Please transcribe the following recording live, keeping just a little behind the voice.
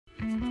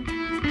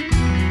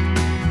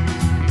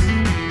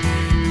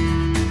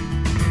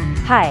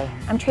Hi,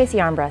 I'm Tracy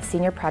Armbruster,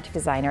 Senior Project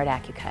Designer at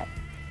AccuCut.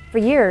 For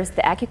years,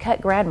 the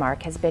AccuCut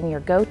GrandeMARK has been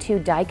your go-to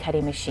die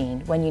cutting machine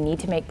when you need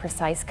to make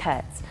precise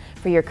cuts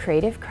for your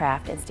creative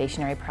craft and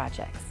stationery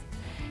projects.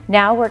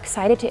 Now we're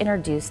excited to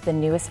introduce the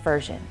newest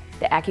version,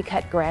 the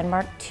AccuCut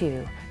GrandeMARK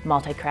 2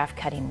 Multi-Craft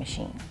Cutting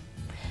Machine.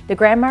 The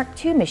GrandeMARK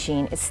 2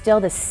 machine is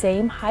still the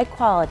same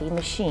high-quality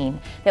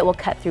machine that will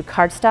cut through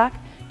cardstock,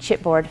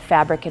 chipboard,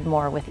 fabric, and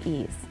more with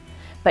ease.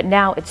 But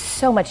now it's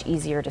so much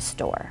easier to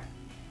store.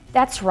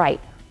 That's right.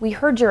 We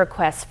heard your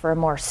request for a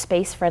more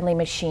space-friendly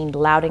machine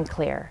loud and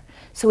clear,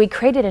 so we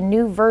created a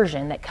new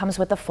version that comes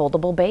with a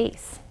foldable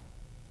base.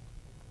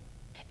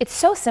 It's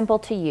so simple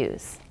to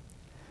use.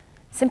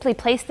 Simply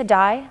place the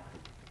die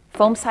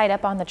foam side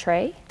up on the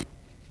tray,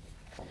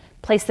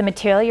 place the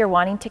material you're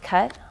wanting to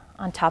cut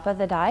on top of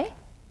the die,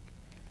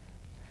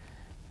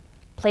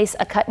 place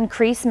a cut and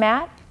crease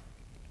mat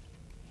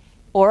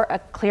or a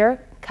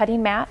clear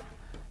cutting mat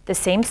the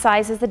same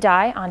size as the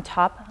die on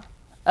top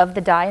of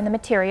the die and the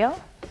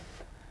material.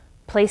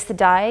 Place the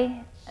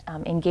die,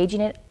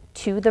 engaging it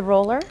to the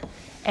roller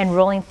and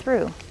rolling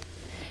through.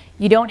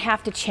 You don't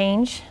have to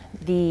change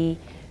the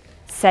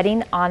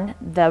setting on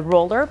the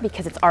roller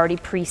because it's already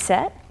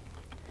preset.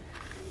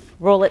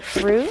 Roll it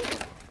through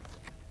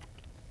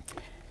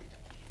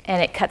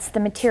and it cuts the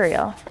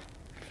material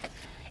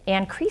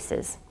and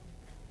creases.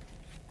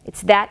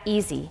 It's that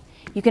easy.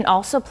 You can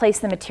also place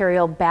the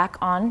material back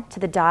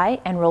onto the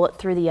die and roll it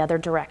through the other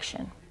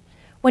direction.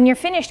 When you're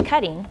finished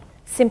cutting,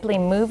 simply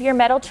move your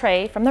metal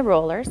tray from the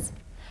rollers,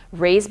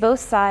 raise both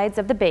sides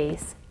of the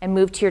base, and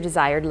move to your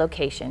desired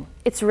location.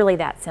 It's really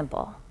that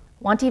simple.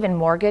 Want even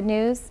more good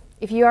news?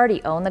 If you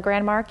already own the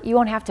GrandeMARK, you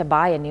won't have to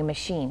buy a new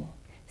machine.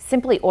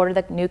 Simply order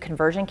the new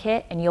conversion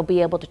kit and you'll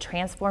be able to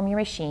transform your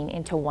machine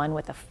into one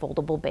with a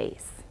foldable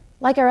base.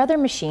 Like our other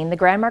machine, the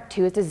GrandeMARK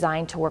 2 is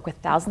designed to work with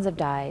thousands of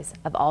dies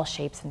of all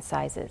shapes and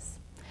sizes.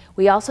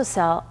 We also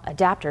sell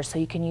adapters so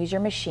you can use your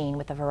machine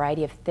with a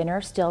variety of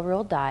thinner steel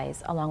ruled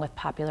dies along with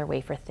popular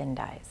wafer thin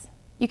dies.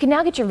 You can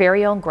now get your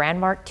very own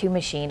GrandeMARK 2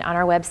 machine on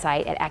our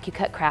website at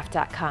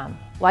AccuCutCraft.com.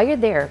 While you're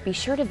there, be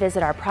sure to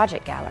visit our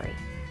project gallery.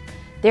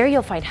 There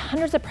you'll find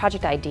hundreds of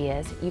project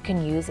ideas you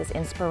can use as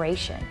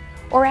inspiration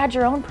or add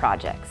your own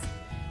projects.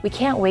 We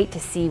can't wait to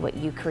see what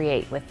you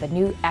create with the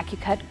new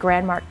AccuCut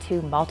GrandeMARK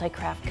 2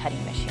 Multi-Craft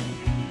Cutting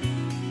Machine.